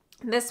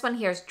 This one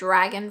here is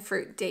Dragon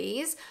Fruit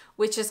Days,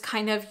 which is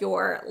kind of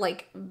your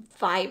like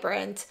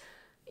vibrant,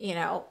 you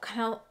know,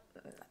 kind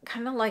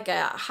of like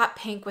a hot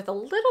pink with a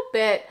little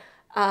bit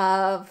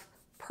of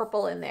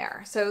purple in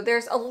there. So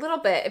there's a little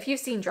bit, if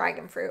you've seen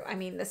dragon fruit, I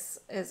mean, this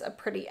is a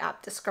pretty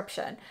apt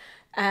description.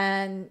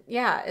 And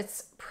yeah,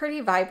 it's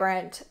pretty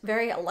vibrant,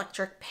 very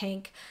electric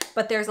pink,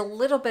 but there's a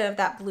little bit of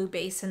that blue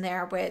base in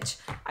there, which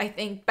I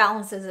think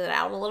balances it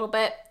out a little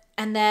bit.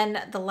 And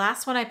then the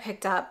last one I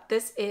picked up,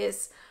 this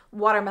is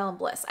Watermelon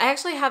Bliss. I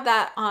actually have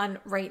that on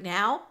right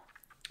now,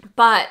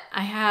 but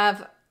I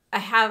have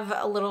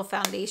a little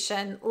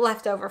foundation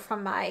left over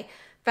from my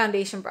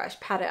foundation brush,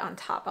 pat it on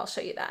top. I'll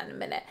show you that in a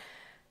minute.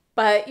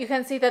 But you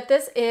can see that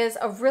this is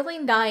a really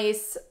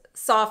nice,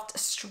 soft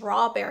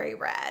strawberry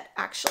red,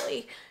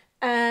 actually.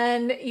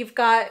 And you've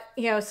got,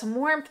 you know, some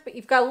warmth, but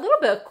you've got a little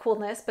bit of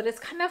coolness, but it's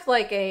kind of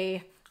like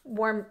a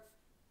warm,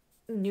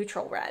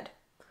 neutral red.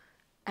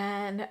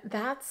 And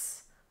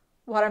that's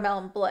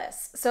Watermelon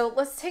Bliss. So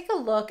let's take a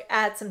look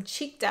at some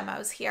cheek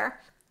demos here.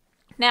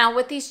 Now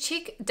with these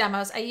cheek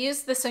demos, I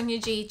used the Sonia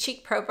G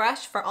Cheek Pro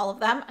brush for all of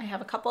them. I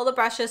have a couple of the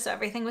brushes, so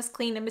everything was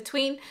clean in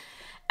between.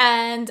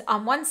 And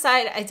on one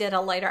side, I did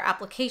a lighter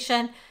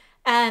application.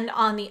 And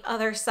on the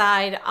other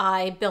side,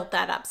 I built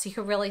that up so you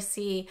can really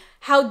see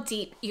how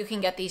deep you can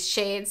get these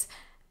shades,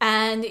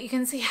 and you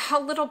can see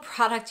how little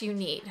product you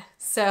need.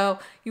 So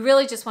you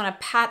really just want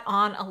to pat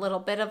on a little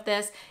bit of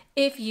this.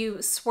 If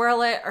you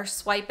swirl it or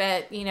swipe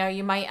it, you know,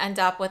 you might end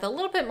up with a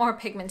little bit more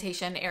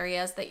pigmentation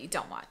areas that you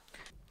don't want.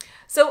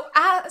 So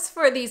as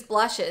for these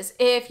blushes,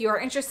 if you're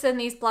interested in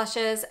these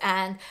blushes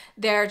and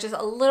they're just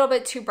a little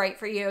bit too bright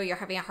for you, you're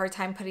having a hard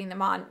time putting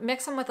them on,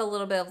 mix them with a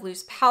little bit of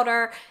loose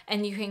powder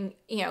and you can,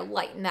 you know,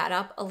 lighten that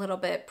up a little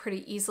bit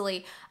pretty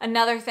easily.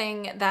 Another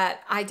thing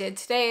that I did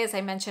today, as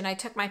I mentioned, I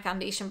took my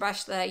foundation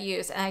brush that I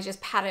use and I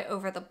just pat it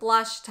over the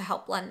blush to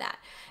help blend that.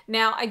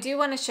 Now, I do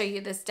want to show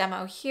you this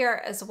demo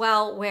here as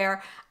well,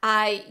 where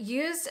I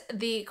used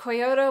the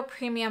Kyoto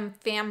Premium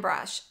Fan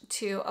Brush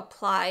to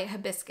apply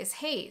Hibiscus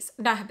Haze.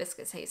 Not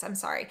Hibiscus Haze, I'm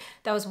sorry.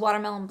 That was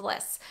Watermelon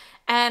Bliss.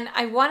 And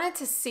I wanted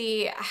to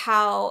see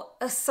how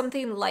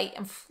something light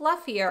and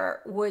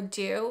fluffier would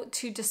do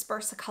to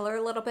disperse the color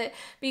a little bit.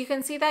 But you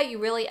can see that you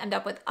really end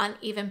up with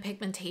uneven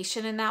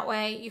pigmentation in that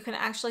way. You can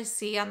actually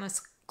see on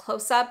this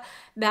close-up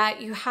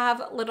that you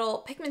have little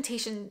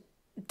pigmentation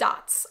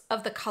dots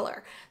of the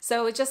color.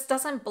 So it just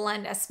doesn't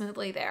blend as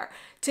smoothly there.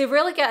 To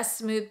really get a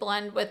smooth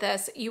blend with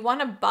this, you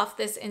want to buff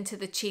this into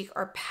the cheek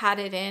or pat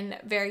it in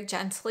very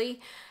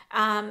gently.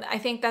 I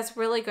think that's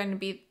really going to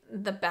be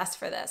the best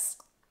for this.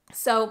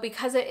 So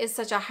because it is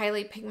such a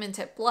highly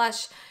pigmented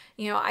blush,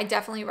 you know, I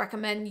definitely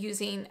recommend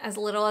using as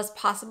little as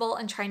possible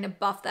and trying to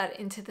buff that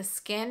into the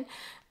skin.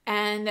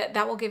 And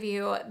that will give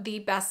you the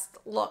best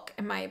look,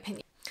 in my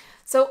opinion.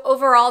 So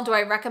overall, do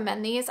I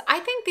recommend these? I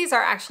think these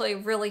are actually a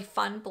really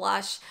fun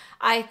blush.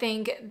 I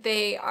think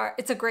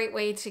it's a great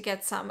way to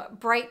get some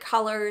bright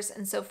colors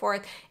and so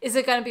forth. Is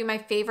it gonna be my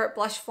favorite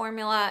blush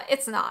formula?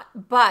 It's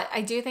not, but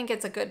I do think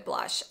it's a good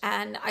blush.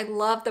 And I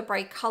love the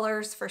bright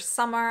colors for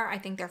summer. I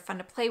think they're fun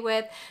to play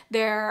with.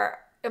 They're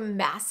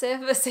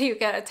massive, so you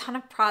get a ton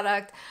of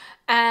product.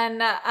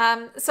 And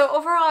so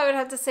overall, I would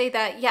have to say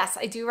that, yes,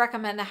 I do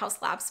recommend the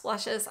Haus Labs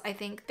blushes. I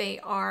think they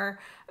are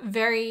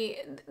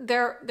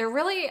they're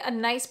really a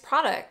nice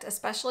product,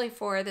 especially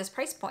for this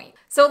price point.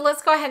 So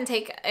let's go ahead and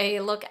take a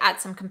look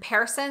at some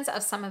comparisons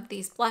of some of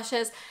these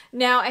blushes.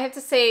 Now, I have to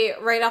say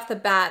right off the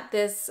bat,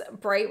 this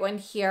bright one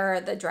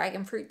here, the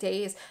Dragon Fruit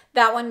Days,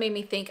 that one made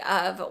me think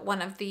of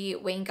one of the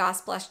Wayne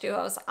Goss blush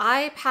duos.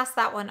 I passed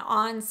that one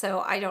on, so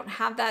I don't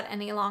have that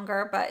any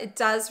longer, but it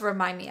does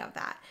remind me of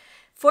that.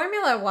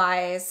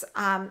 Formula-wise,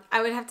 I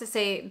would have to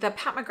say the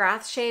Pat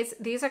McGrath shades,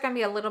 these are going to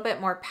be a little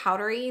bit more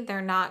powdery. They're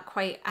not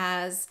quite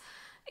as,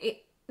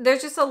 they're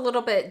just a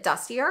little bit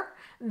dustier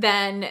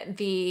than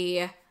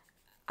the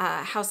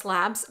Haus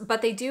Labs,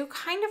 but they do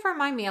kind of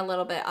remind me a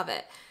little bit of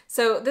it.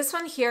 So this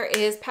one here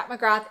is Pat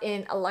McGrath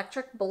in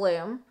Electric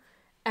Bloom,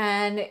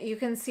 and you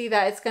can see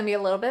that it's going to be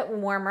a little bit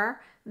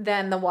warmer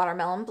than the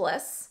Watermelon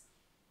Bliss.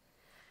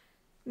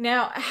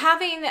 Now,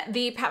 having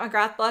the Pat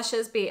McGrath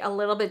blushes be a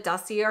little bit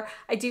dustier,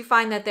 I do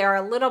find that they're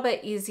a little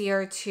bit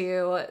easier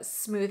to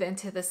smooth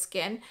into the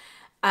skin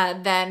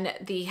than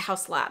the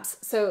Haus Labs.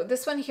 So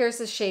this one here is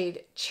the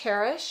shade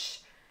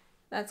Cherish.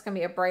 That's going to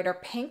be a brighter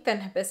pink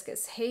than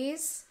Hibiscus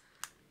Haze.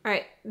 All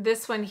right,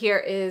 this one here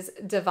is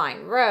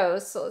Divine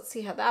Rose. So let's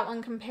see how that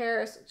one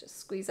compares. Just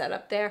squeeze that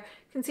up there.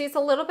 You can see it's a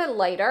little bit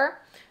lighter.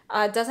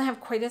 It doesn't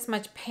have quite as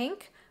much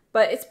pink,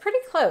 but it's pretty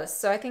close.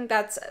 So I think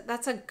that's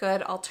a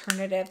good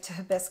alternative to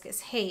Hibiscus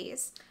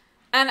Haze.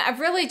 And I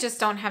really just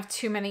don't have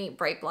too many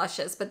bright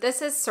blushes, but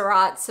this is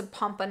Surratt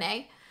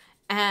Dew,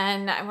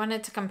 and I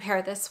wanted to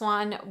compare this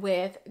one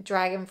with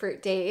Dragon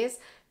Fruit Days.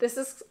 This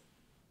is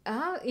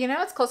You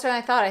know, it's closer than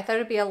I thought. I thought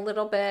it'd be a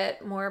little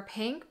bit more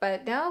pink,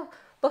 but no,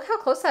 look how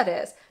close that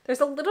is.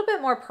 There's a little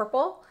bit more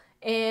purple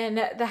in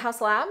the Haus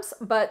Labs,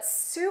 but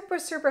super,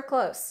 super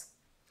close.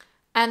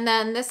 And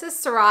then this is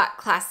Surratt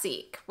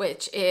Classique,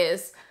 which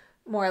is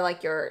more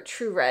like your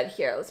true red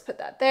here. Let's put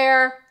that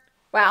there.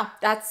 Wow,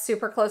 that's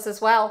super close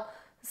as well.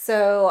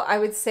 So I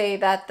would say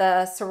that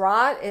the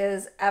Surratt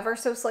is ever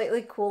so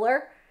slightly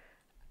cooler.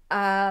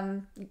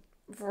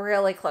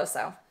 Really close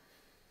though.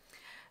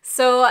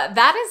 So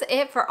that is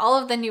it for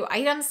all of the new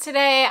items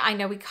today. I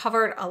know we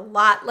covered a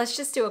lot. Let's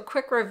just do a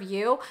quick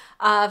review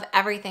of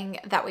everything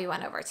that we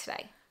went over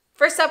today.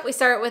 First up, we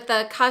start with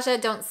the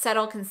Kaja Don't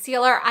Settle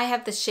Concealer. I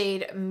have the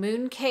shade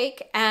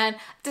Mooncake, and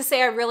to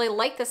say I really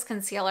like this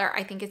concealer.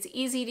 I think it's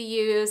easy to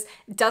use,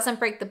 doesn't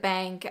break the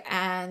bank,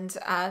 and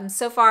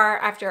so far,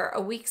 after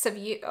about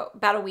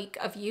a week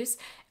of use,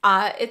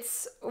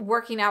 it's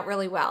working out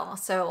really well.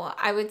 So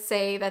I would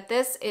say that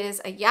this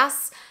is a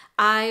yes.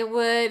 I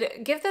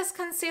would give this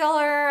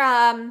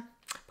concealer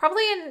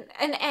probably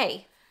an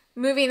A.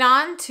 Moving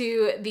on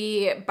to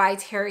the By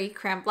Terry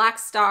Crayon Black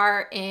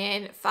Star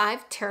in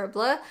 5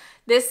 Terrible.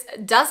 This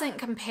doesn't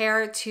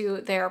compare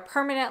to their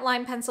permanent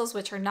line pencils,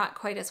 which are not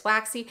quite as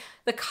waxy.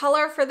 The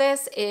color for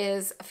this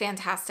is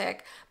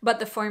fantastic, but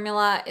the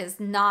formula is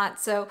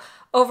not. So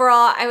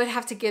overall, I would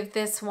have to give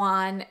this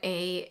one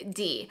a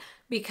D,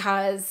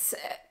 because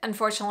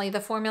unfortunately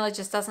the formula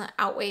just doesn't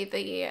outweigh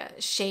the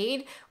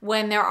shade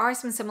when there are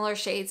some similar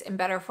shades in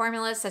better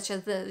formulas, such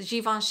as the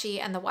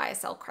Givenchy and the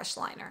YSL Crush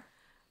Liner.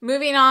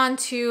 Moving on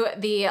to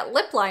the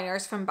lip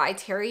liners from By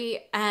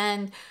Terry,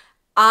 and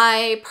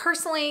I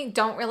personally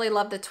don't really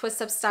love the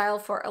twist up style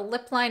for a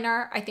lip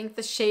liner. I think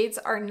the shades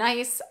are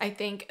nice. I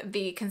think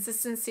the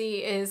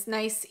consistency is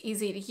nice,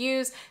 easy to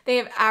use. They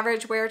have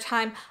average wear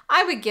time.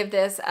 I would give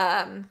this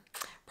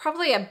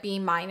probably a B-,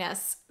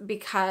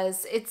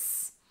 because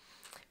it's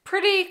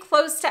pretty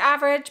close to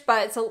average,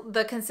 but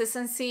the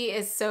consistency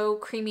is so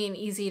creamy and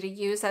easy to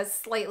use, as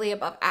slightly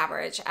above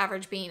average,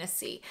 average being a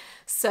C.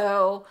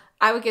 So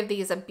I would give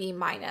these a B-.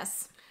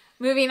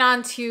 Moving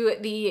on to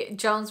the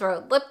Jones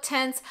Road lip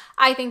tints.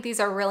 I think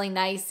these are really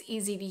nice,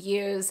 easy to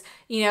use.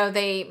 You know,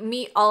 they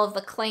meet all of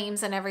the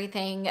claims and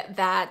everything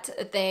that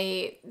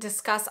they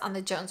discuss on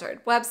the Jones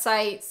Road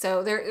website.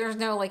 So there's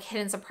no like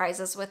hidden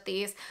surprises with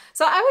these.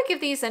 So I would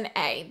give these an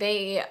A.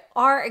 They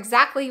are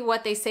exactly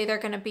what they say they're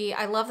going to be.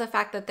 I love the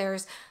fact that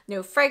there's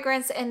no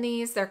fragrance in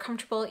these. They're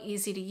comfortable,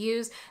 easy to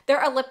use.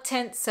 They're a lip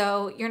tint,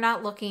 so you're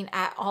not looking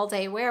at all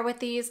day wear with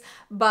these,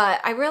 but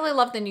I really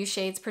love the new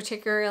shades,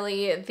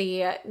 particularly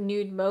the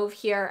nude mauve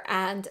here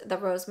and the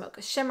rose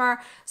mocha shimmer.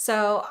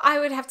 So I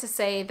would have to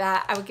say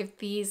that I would give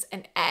these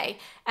an A,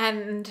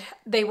 and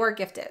they were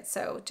gifted,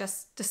 so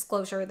just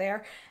disclosure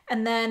there.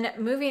 And then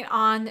moving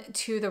on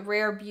to the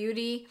Rare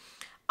Beauty,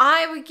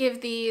 I would give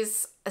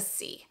these a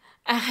C.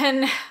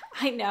 And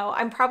I know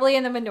I'm probably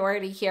in the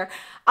minority here.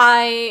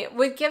 I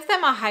would give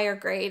them a higher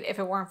grade if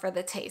it weren't for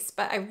the taste,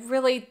 but I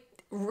really,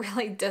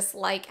 really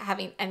dislike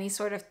having any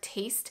sort of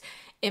taste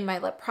in my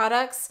lip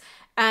products.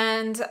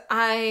 And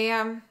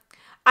I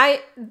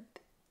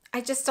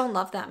just don't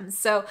love them.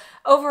 So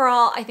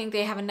overall, I think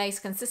they have a nice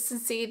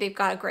consistency. They've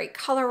got a great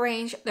color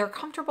range. They're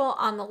comfortable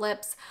on the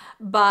lips,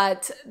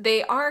 but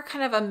they are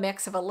kind of a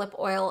mix of a lip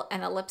oil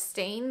and a lip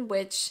stain,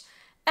 which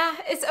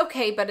it's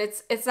okay, but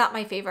it's not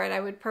my favorite.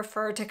 I would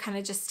prefer to kind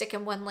of just stick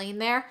in one lane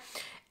there.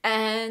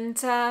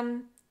 And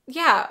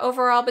yeah,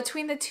 overall,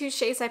 between the two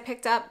shades I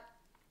picked up,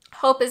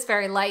 Hope is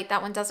very light.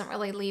 That one doesn't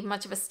really leave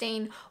much of a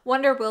stain.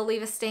 Wonder will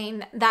leave a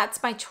stain.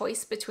 That's my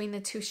choice between the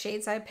two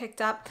shades I picked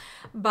up.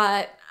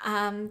 But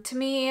to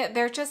me,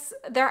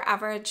 they're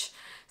average.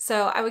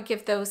 So I would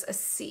give those a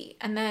C.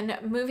 And then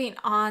moving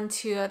on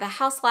to the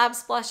Haus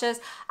Labs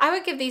blushes, I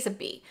would give these a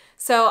B.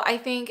 So I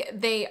think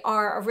they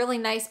are a really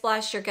nice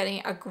blush. You're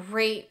getting a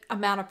great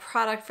amount of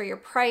product for your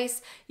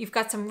price. You've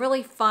got some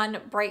really fun,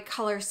 bright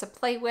colors to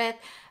play with.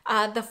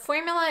 The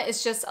formula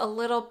is just a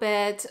little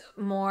bit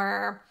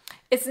more,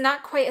 it's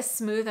not quite as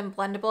smooth and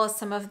blendable as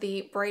some of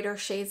the brighter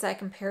shades I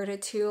compared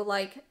it to,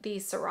 like the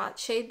Surratt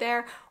shade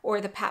there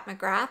or the Pat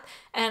McGrath.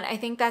 And I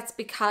think that's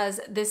because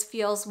this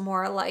feels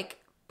more like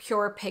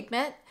pure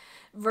pigment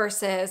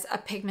versus a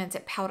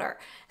pigmented powder.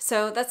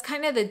 So that's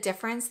kind of the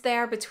difference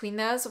there between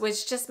those,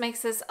 which just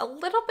makes this a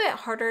little bit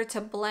harder to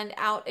blend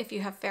out if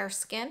you have fair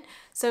skin.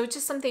 So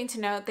just something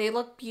to note, they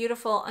look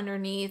beautiful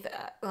underneath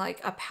like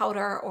a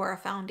powder or a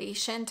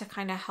foundation to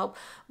kind of help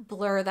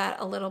blur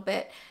that a little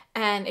bit.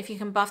 And if you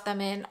can buff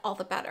them in, all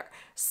the better.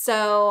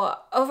 So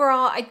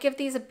overall, I'd give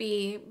these a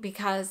B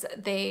because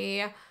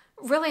they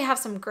really have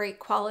some great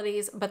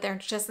qualities, but they're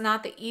just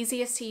not the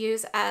easiest to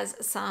use as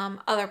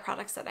some other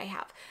products that I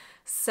have.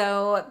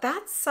 So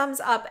that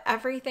sums up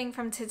everything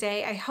from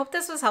today. I hope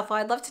this was helpful.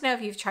 I'd love to know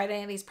if you've tried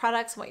any of these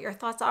products and what your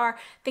thoughts are.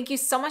 Thank you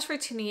so much for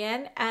tuning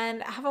in,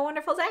 and have a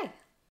wonderful day.